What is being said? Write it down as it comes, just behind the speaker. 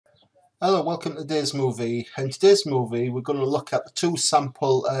Hello, welcome to today's movie. In today's movie we're going to look at the two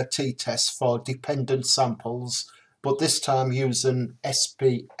sample t-test for dependent samples, but this time using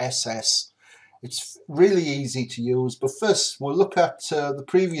SPSS. It's really easy to use, but first we'll look at the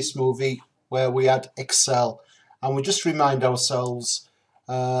previous movie where we had Excel, and we'll just remind ourselves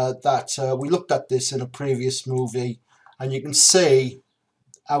that we looked at this in a previous movie, and you can see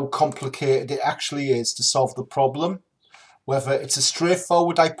how complicated it actually is to solve the problem. Whether it's a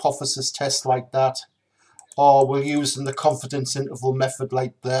straightforward hypothesis test like that, or we're using the confidence interval method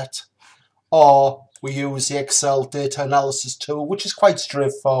like that, or we use the Excel data analysis tool, which is quite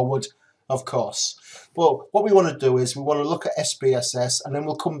straightforward, of course. But what we want to do is we want to look at SPSS, and then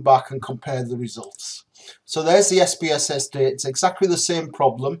we'll come back and compare the results. So there's the SPSS data. It's exactly the same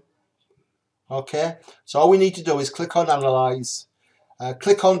problem. Okay, so all we need to do is click on Analyze,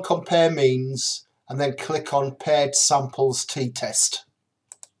 click on Compare Means, and then click on Paired Samples t-test.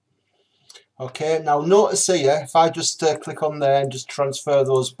 Okay, now notice here, if I just click on there and just transfer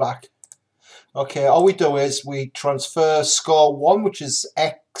those back. Okay, all we do is we transfer score 1, which is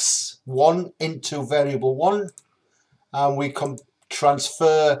x1 into variable 1, and we can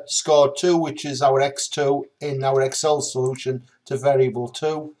transfer score 2, which is our x2 in our Excel solution, to variable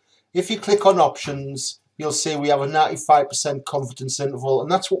 2. If you click on Options, you'll see we have a 95% confidence interval,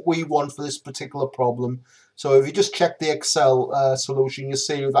 and that's what we want for this particular problem. So if you just check the Excel solution, you'll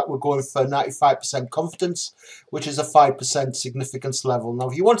see that we're going for 95% confidence, which is a 5% significance level. Now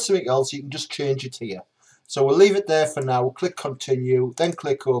if you want something else, you can just change it here. So we'll leave it there for now. We'll click Continue, then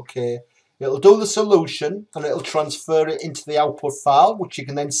click OK. It'll do the solution and it'll transfer it into the output file, which you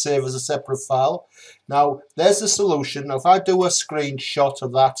can then save as a separate file. Now there's the solution. Now if I do a screenshot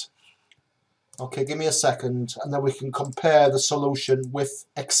of that, okay, give me a second, and then we can compare the solution with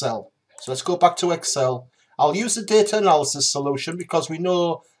Excel. So let's go back to Excel. I'll use the data analysis solution because we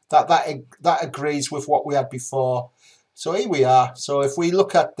know that that agrees with what we had before. So here we are. So if we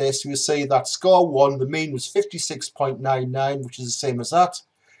look at this, we see that score 1, the mean was 56.99, which is the same as that.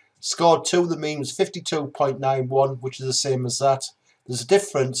 Score 2, the mean was 52.91, which is the same as that. There's a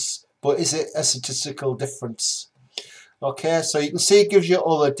difference, but is it a statistical difference? Okay, so you can see it gives you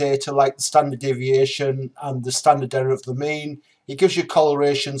other data like the standard deviation and the standard error of the mean. It gives you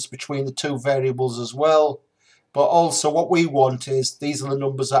correlations between the two variables as well. But also what we want is, these are the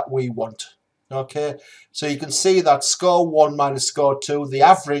numbers that we want. Okay, so you can see that score 1 minus score 2, the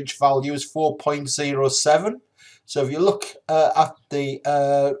average value is 4.07. So if you look at the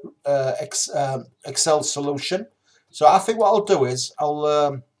Excel solution, so I think what I'll do is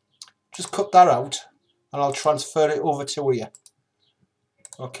I'll just cut that out, and I'll transfer it over to here.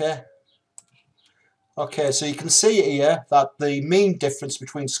 Okay. Okay, so you can see here that the mean difference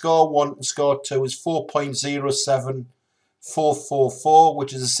between score 1 and score 2 is 4.07444,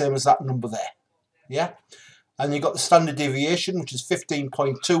 which is the same as that number there. Yeah. And you've got the standard deviation, which is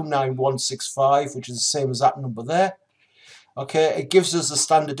 15.29165, which is the same as that number there. Okay, it gives us the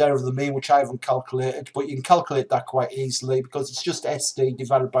standard error of the mean, which I haven't calculated, but you can calculate that quite easily because it's just SD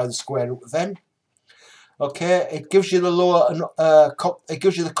divided by the square root of n. Okay, it gives you the it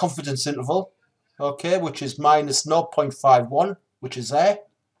gives you the confidence interval, okay, which is minus 0.51, which is there,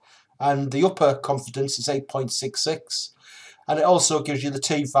 and the upper confidence is 8.66, and it also gives you the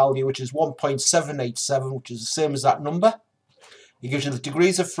t-value, which is 1.787, which is the same as that number. It gives you the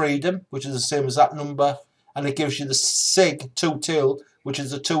degrees of freedom, which is the same as that number, and it gives you the sig two-tailed, which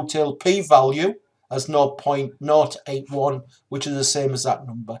is the two-tailed p-value, as 0.081, which is the same as that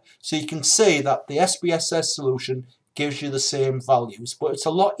number. So you can see that the SPSS solution gives you the same values, but it's a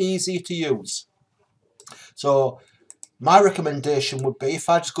lot easier to use. So my recommendation would be, if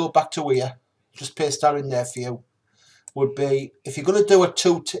I just go back to here, just paste that in there for you, would be, if you're going to do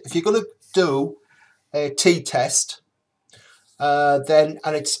a t-test, then,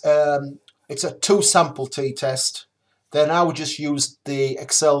 and it's a two sample t-test, then I would just use the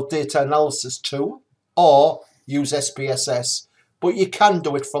Excel data analysis tool or use SPSS. But you can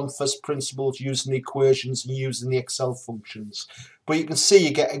do it from first principles using the equations and using the Excel functions. But you can see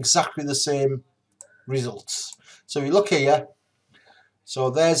you get exactly the same results. So if you look here, so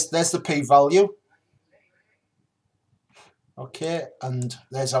there's the p-value. Okay, and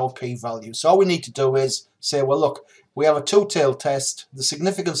there's our p-value. So all we need to do is say, well, look, we have a two-tailed test. The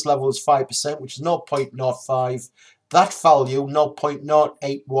significance level is 5%, which is 0.05. That value,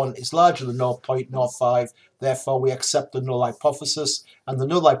 0.081, is larger than 0.05. Therefore, we accept the null hypothesis. And the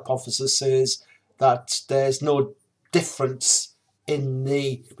null hypothesis says that there's no difference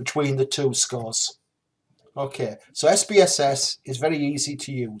between the two scores. Okay, so SPSS is very easy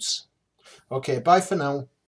to use. Okay, bye for now.